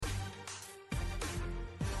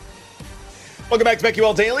Welcome back to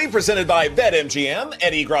BetQL Daily, presented by BetMGM.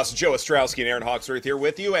 Eddie Gross, Joe Ostrowski, and Aaron Hawksworth here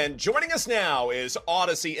with you. And joining us now is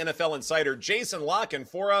Odyssey NFL insider Jason La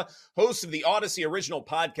Canfora, host of the Odyssey original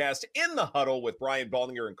podcast In the Huddle with Brian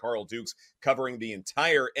Baldinger and Carl Dukes, covering the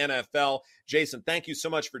entire NFL. Jason, thank you so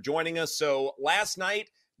much for joining us. So last night,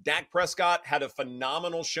 Dak Prescott had a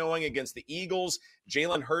phenomenal showing against the Eagles.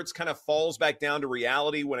 Jalen Hurts kind of falls back down to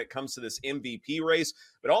reality when it comes to this MVP race,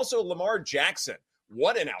 but also Lamar Jackson.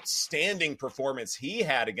 What an outstanding performance he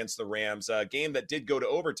had against the Rams, a game that did go to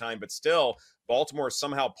overtime, but still Baltimore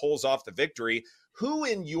somehow pulls off the victory. Who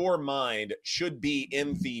in your mind should be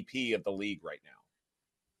MVP of the league right now?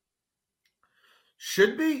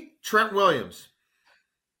 Should be Trent Williams.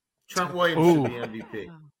 Trent Williams should be MVP.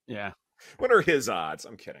 Yeah. What are his odds?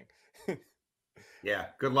 I'm kidding. Yeah,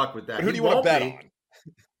 good luck with that. But who do you want to bet on?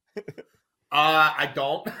 I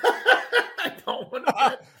don't. I don't want to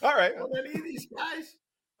bet all right. on any of these guys.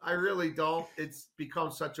 I really don't. It's become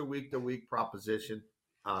such a week-to-week proposition.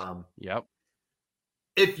 Yep.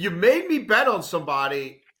 If you made me bet on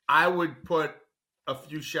somebody, I would put a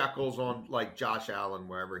few shekels on like Josh Allen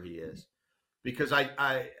wherever he is, because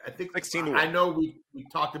I think 16 I know we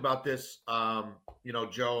talked about this.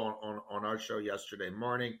 Joe on our show yesterday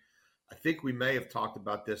morning. I think we may have talked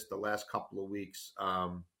about this the last couple of weeks.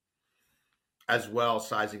 As well,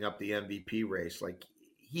 sizing up the MVP race. Like,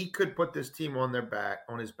 he could put this team on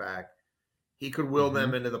his back. He could will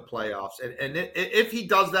them into the playoffs. And if he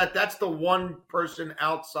does that, that's the one person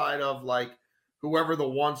outside of like whoever the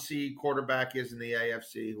 1 seed quarterback is in the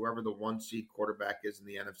AFC, whoever the 1 seed quarterback is in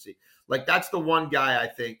the NFC. Like, that's the one guy I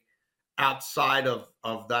think outside of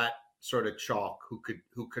that sort of chalk who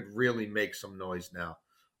could really make some noise now.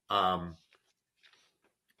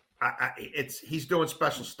 He's doing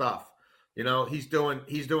special stuff. You know, he's doing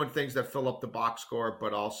things that fill up the box score,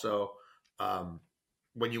 but also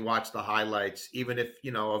when you watch the highlights, even if,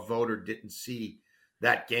 a voter didn't see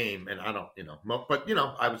that game, and I don't, but,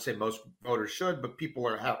 I would say most voters should, but people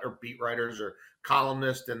are beat writers or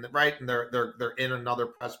columnists and they're in another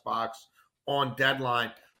press box on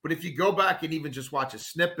deadline. But if you go back and even just watch a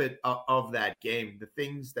snippet of that game, the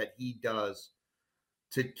things that he does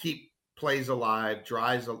to keep plays alive,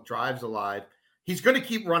 drives alive, he's going to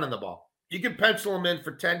keep running the ball. You can pencil him in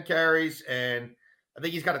for 10 carries, and I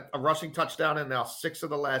think he's got a rushing touchdown in now 6 of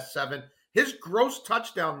the last 7. His gross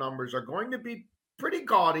touchdown numbers are going to be pretty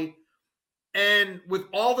gaudy. And with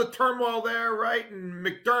all the turmoil there, right, and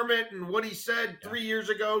McDermott and what he said 3 years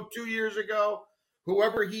ago, 2 years ago,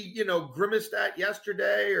 whoever he, grimaced at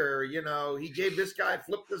yesterday, or, he gave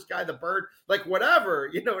flipped this guy the bird, like whatever,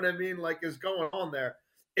 you know what I mean, like is going on there.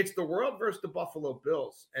 It's the world versus the Buffalo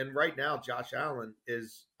Bills. And right now, Josh Allen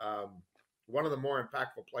is one of the more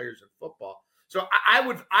impactful players in football. So I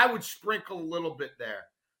would sprinkle a little bit there.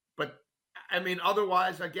 But, I mean,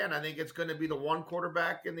 otherwise, again, I think it's going to be the one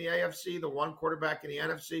quarterback in the AFC, the one quarterback in the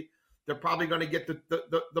NFC. They're probably going to get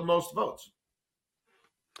the most votes.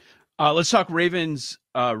 Let's talk Ravens,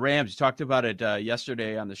 Rams. You talked about it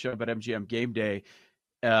yesterday on the show about MGM Game Day.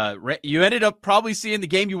 You ended up probably seeing the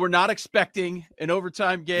game you were not expecting, an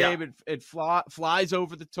overtime game. Yeah. It flies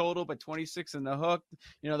over the total, but 26 in the hook.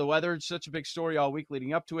 The weather is such a big story all week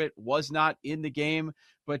leading up to it. Was not in the game,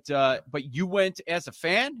 but you went as a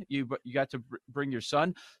fan. You got to bring your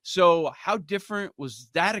son. So how different was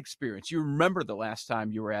that experience? You remember the last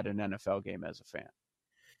time you were at an NFL game as a fan?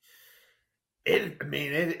 It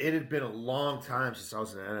had been a long time since I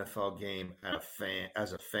was in an NFL game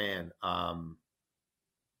as a fan.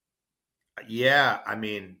 Yeah, I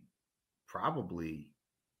mean, probably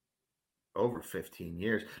over 15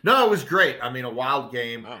 years. No, it was great. I mean, a wild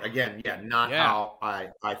game. Again, how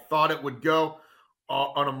I thought it would go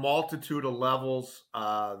on a multitude of levels.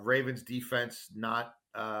 Ravens defense not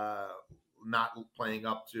playing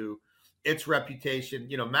up to its reputation.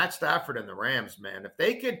 Matt Stafford and the Rams, man, if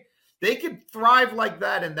they could thrive like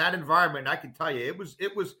that in that environment, I can tell you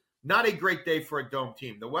it was not a great day for a dome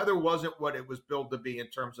team. The weather wasn't what it was billed to be in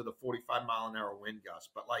terms of the 45-mile-an-hour wind gust,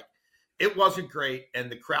 but it wasn't great,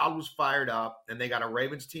 and the crowd was fired up, and they got a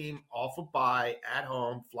Ravens team off a bye at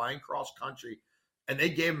home, flying cross country, and they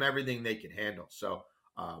gave them everything they could handle. So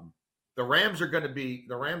the Rams are going to be,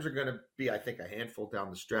 I think, a handful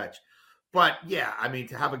down the stretch. But yeah, I mean,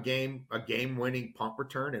 to have a game-winning punt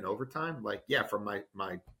return in overtime, for my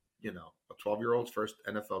a 12-year-old's first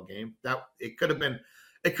NFL game, that it could have been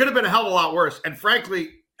a hell of a lot worse. And frankly,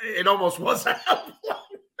 it almost was a hell of a lot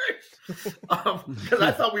worse because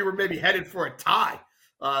I thought we were maybe headed for a tie.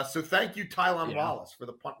 So thank you, Tylan Wallace, for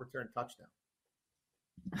the punt return touchdown.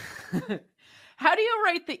 How do you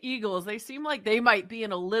rate the Eagles? They seem like they might be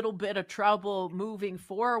in a little bit of trouble moving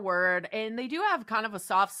forward, and they do have kind of a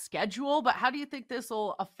soft schedule, but how do you think this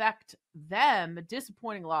will affect them? A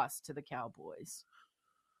disappointing loss to the Cowboys.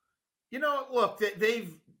 Look,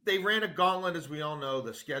 they ran a gauntlet, as we all know.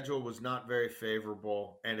 The schedule was not very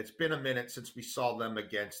favorable, and it's been a minute since we saw them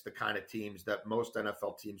against the kind of teams that most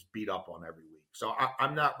NFL teams beat up on every week. So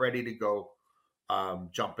I'm not ready to go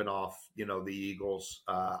jumping off, the Eagles.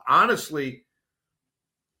 Honestly,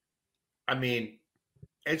 I mean,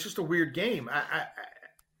 it's just a weird game.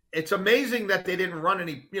 It's amazing that they didn't run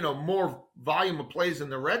any, more volume of plays in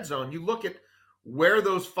the red zone. You look at where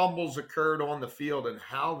those fumbles occurred on the field and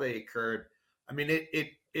how they occurred. I mean,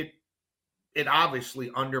 it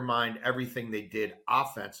obviously undermined everything they did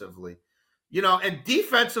offensively, and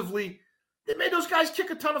defensively, they made those guys kick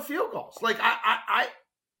a ton of field goals. Like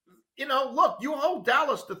look, you hold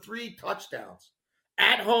Dallas to 3 touchdowns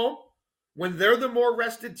at home when they're the more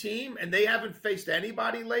rested team and they haven't faced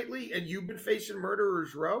anybody lately, and you've been facing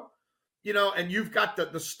Murderers Row. And you've got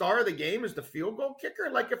the star of the game is the field goal kicker.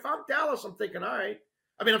 Like, if I'm Dallas, I'm thinking, all right.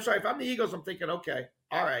 If I'm the Eagles, I'm thinking, okay,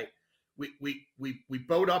 all right. We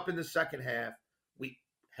bowed up in the second half. We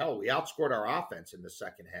outscored our offense in the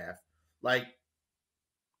second half. Like,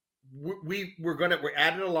 we're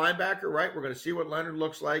added a linebacker, right? We're gonna see what Leonard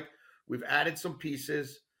looks like. We've added some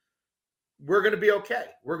pieces. We're gonna be okay.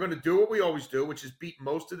 We're gonna do what we always do, which is beat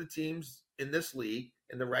most of the teams in this league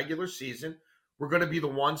in the regular season. We're going to be the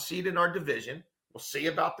 1 seed in our division. We'll see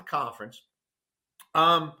about the conference.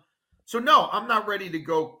 So no, I'm not ready to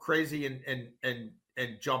go crazy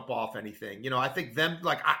and jump off anything. I think them,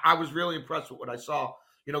 like, I was really impressed with what I saw,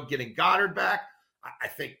 getting Goddard back. I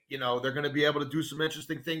think, they're going to be able to do some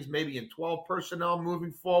interesting things, maybe in 12 personnel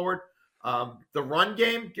moving forward. The run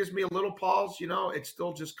game gives me a little pause. It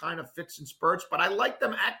still just kind of fits in spurts, but I like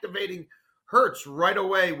them activating Hurts right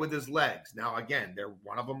away with his legs. Now, again,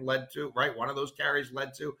 one of those carries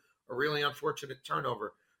led to a really unfortunate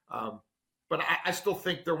turnover. But I still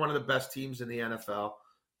think they're one of the best teams in the NFL.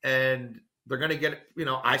 And they're going to get,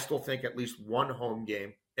 I still think at least 1 home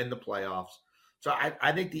game in the playoffs. So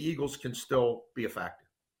I think the Eagles can still be a factor.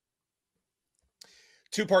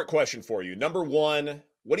 2-part question for you. Number 1,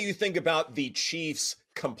 what do you think about the Chiefs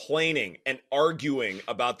complaining and arguing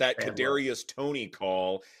about that Kadarius Toney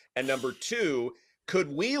call? And number 2,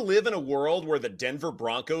 could we live in a world where the Denver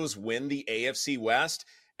Broncos win the AFC West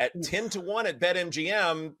at 10-1 at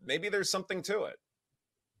BetMGM? Maybe there's something to it.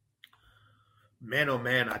 Man, oh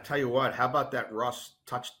man, I tell you what, how about that Russ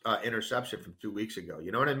interception from 2 weeks ago?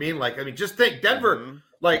 You know what I mean? Just think Denver,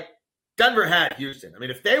 Denver had Houston.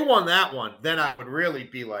 If they won that one, then I would really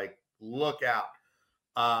be like, look out.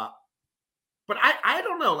 But I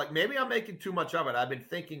don't know, maybe I'm making too much of it. I've been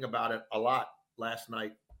thinking about it a lot last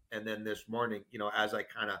night and then this morning, as I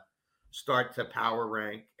kind of start to power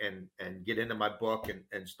rank and get into my book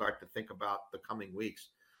and start to think about the coming weeks.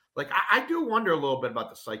 I do wonder a little bit about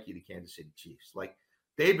the psyche of the Kansas City Chiefs.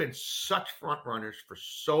 They've been such front runners for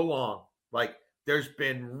so long. There's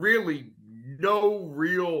been really no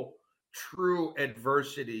real true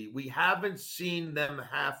adversity. We haven't seen them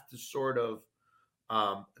have to sort of,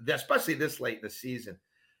 especially this late in the season,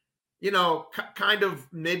 kind of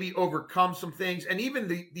maybe overcome some things. And even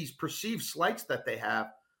these perceived slights that they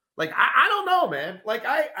have, I don't know, man.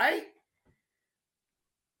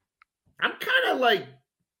 I'm kind of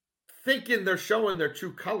thinking they're showing their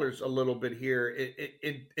true colors a little bit here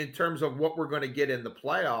in terms of what we're going to get in the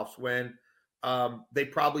playoffs when they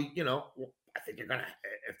probably, I think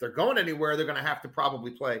if they're going anywhere, they're going to have to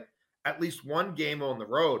probably play at least 1 game on the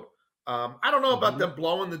road. I don't know about them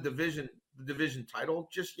blowing the division title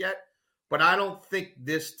just yet, but I don't think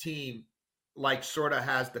this team sort of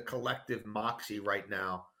has the collective moxie right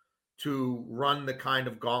now to run the kind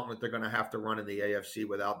of gauntlet they're going to have to run in the AFC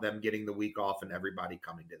without them getting the week off and everybody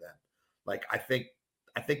coming to them. I think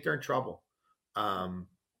they're in trouble.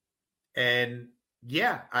 And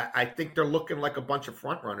yeah, I think they're looking like a bunch of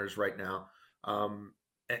front runners right now.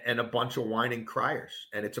 And a bunch of whining criers,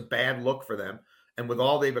 and it's a bad look for them. And with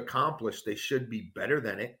all they've accomplished, they should be better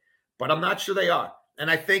than it, but I'm not sure they are. And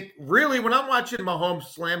I think really when I'm watching Mahomes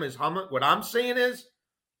slam his helmet, what I'm saying is,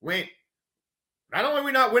 not only are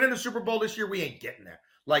we not winning the Super Bowl this year, we ain't getting there.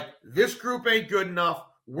 This group ain't good enough.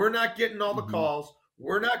 We're not getting all the calls.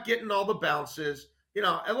 We're not getting all the bounces.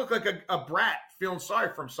 I look like a brat feeling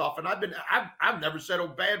sorry for himself. And I've never said, oh,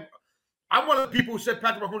 bad. I'm one of the people who said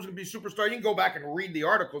Patrick Mahomes is going to be a superstar. You can go back and read the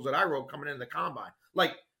articles that I wrote coming in the combine.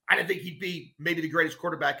 I didn't think he'd be maybe the greatest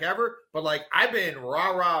quarterback ever, but I've been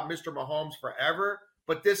rah-rah Mr. Mahomes forever,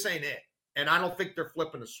 but this ain't it. And I don't think they're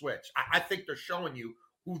flipping a switch. I think they're showing you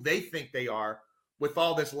who they think they are with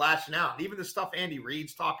all this lashing out. And even the stuff Andy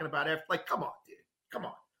Reid's talking about, like, come on, dude. Come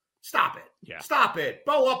on. Stop it. Yeah. Stop it.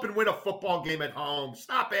 Bow up and win a football game at home.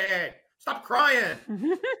 Stop it. Stop crying.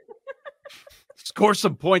 Score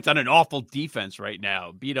some points on an awful defense right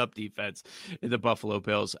now. Beat up defense in the Buffalo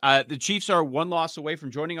Bills. The Chiefs are one loss away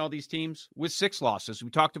from joining all these teams with 6 losses.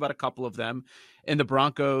 We talked about a couple of them in the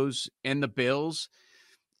Broncos and the Bills.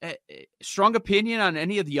 Strong opinion on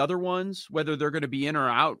any of the other ones, whether they're going to be in or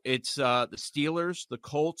out. It's the Steelers, the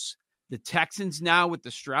Colts, the Texans now with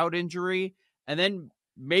the Stroud injury, and then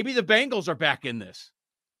maybe the Bengals are back in this.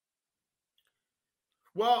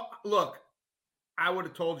 Well, look, I would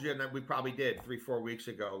have told you, and we probably did 3-4 weeks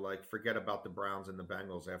ago, like, forget about the Browns and the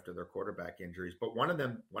Bengals after their quarterback injuries. But one of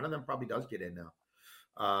them probably does get in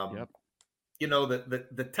now. Yep. You know,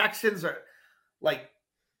 the Texans are like,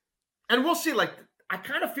 and we'll see. Like, I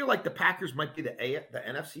kind of feel like the Packers might be the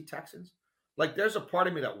NFC Texans. Like, there's a part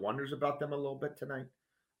of me that wonders about them a little bit tonight.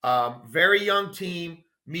 Very young team,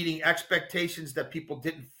 meeting expectations that people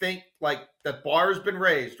didn't think. Like, the bar has been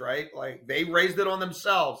raised, right? Like, they raised it on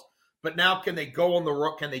themselves. But now, can they go on the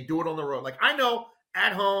road? Can they do it on the road? Like, I know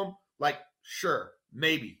at home, like, sure,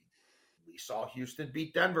 maybe. We saw Houston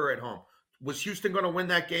beat Denver at home. Was Houston going to win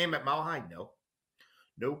that game at Mile High?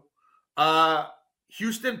 No.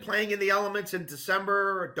 Houston playing in the elements in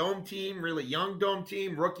December, a dome team, really young dome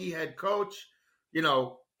team, rookie head coach,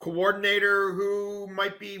 coordinator who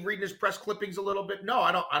might be reading his press clippings a little bit. No,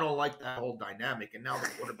 I don't like that whole dynamic. And now the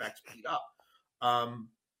quarterback's beat up.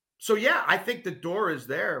 So, yeah, I think the door is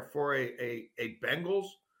there for a Bengals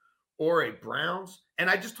or a Browns. And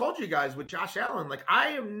I just told you guys with Josh Allen, like,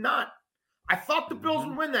 I thought the Bills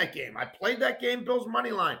would win that game. I played that game, Bills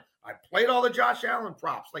money line. I played all the Josh Allen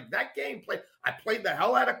props. Like, that game I played the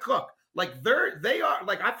hell out of Cook. Like, they are,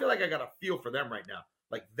 like, I feel like I got a feel for them right now.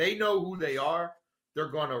 Like, they know who they are.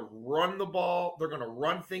 They're going to run the ball. They're going to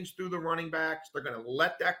run things through the running backs. They're going to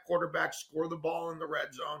let that quarterback score the ball in the red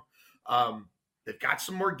zone. They've got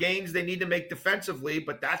some more gains they need to make defensively,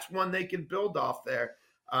 but that's one they can build off there.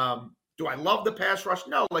 Do I love the pass rush?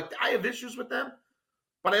 No, like, I have issues with them,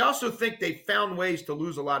 but I also think they found ways to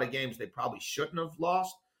lose a lot of games they probably shouldn't have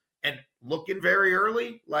lost. And looking very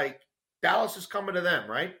early, like, Dallas is coming to them,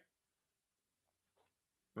 right?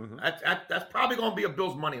 Mm-hmm. That's probably going to be a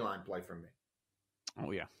Bills money line play for me.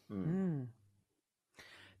 Oh, yeah.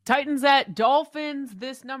 Titans at Dolphins,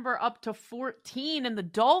 this number up to 14, and the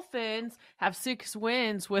Dolphins have 6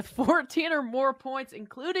 wins with 14 or more points,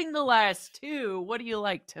 including the last 2. What do you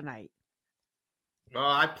like tonight?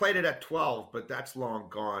 I played it at 12, but that's long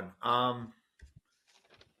gone.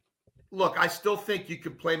 Look, I still think you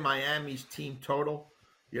could play Miami's team total,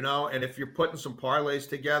 and if you're putting some parlays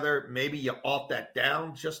together, maybe you alt that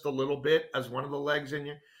down just a little bit as one of the legs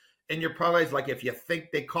in your parlays. Like, if you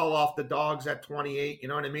think they call off the dogs at 28, you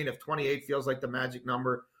know what I mean? If 28 feels like the magic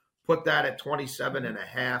number, put that at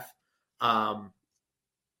 27.5.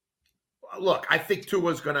 Look, I think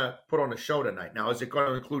Tua's going to put on a show tonight. Now, is it going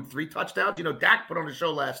to include 3 touchdowns? Dak put on a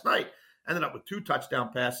show last night, ended up with 2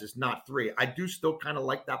 touchdown passes, not 3. I do still kind of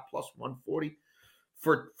like that plus 140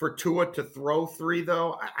 for Tua to throw 3,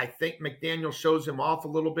 though. I think McDaniel shows him off a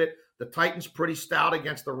little bit. The Titans pretty stout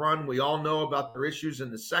against the run. We all know about their issues in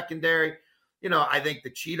the secondary. I think the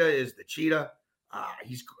cheetah is the cheetah.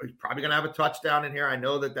 He's probably going to have a touchdown in here. I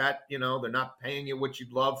know that they're not paying you what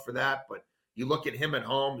you'd love for that, but you look at him at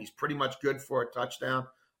home, he's pretty much good for a touchdown.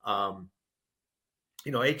 Achane,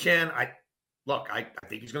 I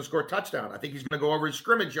think he's going to score a touchdown. I think he's going to go over his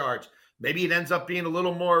scrimmage yards. Maybe it ends up being a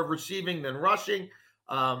little more receiving than rushing.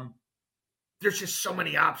 There's just so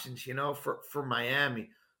many options, for Miami.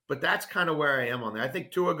 But that's kind of where I am on there. I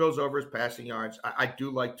think Tua goes over his passing yards. I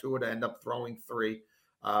do like Tua to end up throwing 3.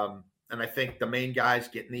 And I think the main guys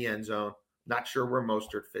get in the end zone. Not sure where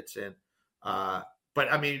Mostert fits in. But,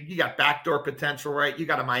 I mean, you got backdoor potential, right? You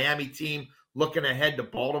got a Miami team looking ahead to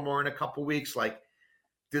Baltimore in a couple weeks. Like,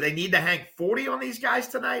 do they need to hang 40 on these guys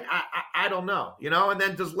tonight? I don't know, And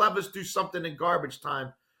then does Levis do something in garbage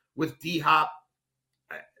time with D-Hop?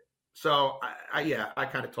 So, I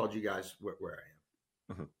kind of told you guys where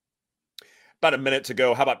I am. Mm-hmm. About a minute to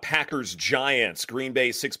go. How about Packers-Giants? Green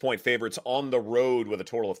Bay 6-point favorites on the road with a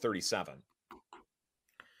total of 37.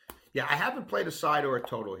 Yeah, I haven't played a side or a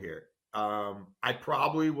total here. I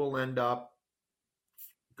probably will end up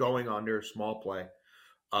going under small play.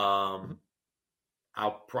 I'll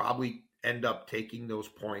probably end up taking those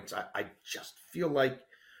points. I just feel like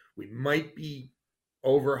we might be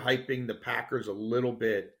overhyping the Packers a little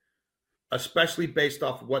bit, especially based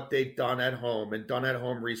off what they've done at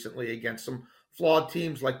home recently against some flawed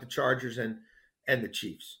teams like the Chargers and the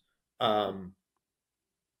Chiefs. I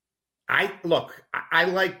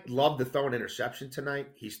love to throw an interception tonight.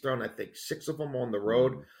 He's thrown, I think, 6 of them on the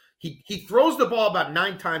road. He throws the ball about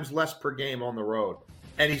 9 times less per game on the road,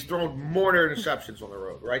 and he's thrown more interceptions on the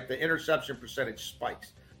road, right? The interception percentage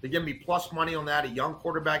spikes. They give me plus money on that. A young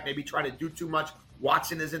quarterback maybe trying to do too much.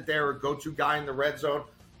 Watson isn't there, a go-to guy in the red zone.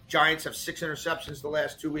 Giants have 6 interceptions the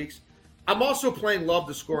last 2 weeks. I'm also playing Love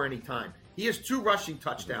to score anytime. He has 2 rushing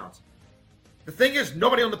touchdowns. The thing is,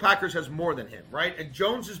 nobody on the Packers has more than him, right? And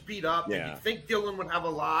Jones is beat up. Yeah. And you think Dillon would have a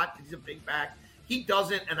lot because he's a big back. He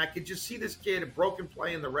doesn't, and I could just see this kid, a broken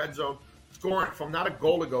play in the red zone, scoring from not a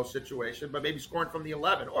goal-to-go situation, but maybe scoring from the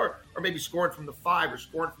 11, or maybe scoring from the 5 or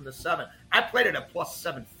scoring from the 7. I played it at plus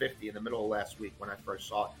 750 in the middle of last week when I first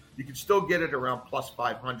saw it. You can still get it around plus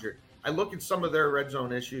 500. I look at some of their red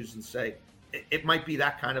zone issues and say it might be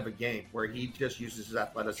that kind of a game where he just uses his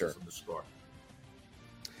athleticism to score.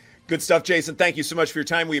 Good stuff, Jason. Thank you so much for your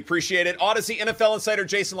time. We appreciate it. Odyssey NFL insider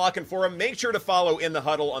Jason La Canfora. Make sure to follow In the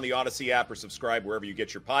Huddle on the Odyssey app or subscribe wherever you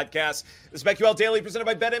get your podcasts. This is BetQL Daily presented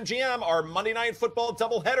by BetMGM, our Monday Night Football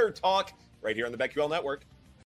doubleheader talk right here on the BetQL Network.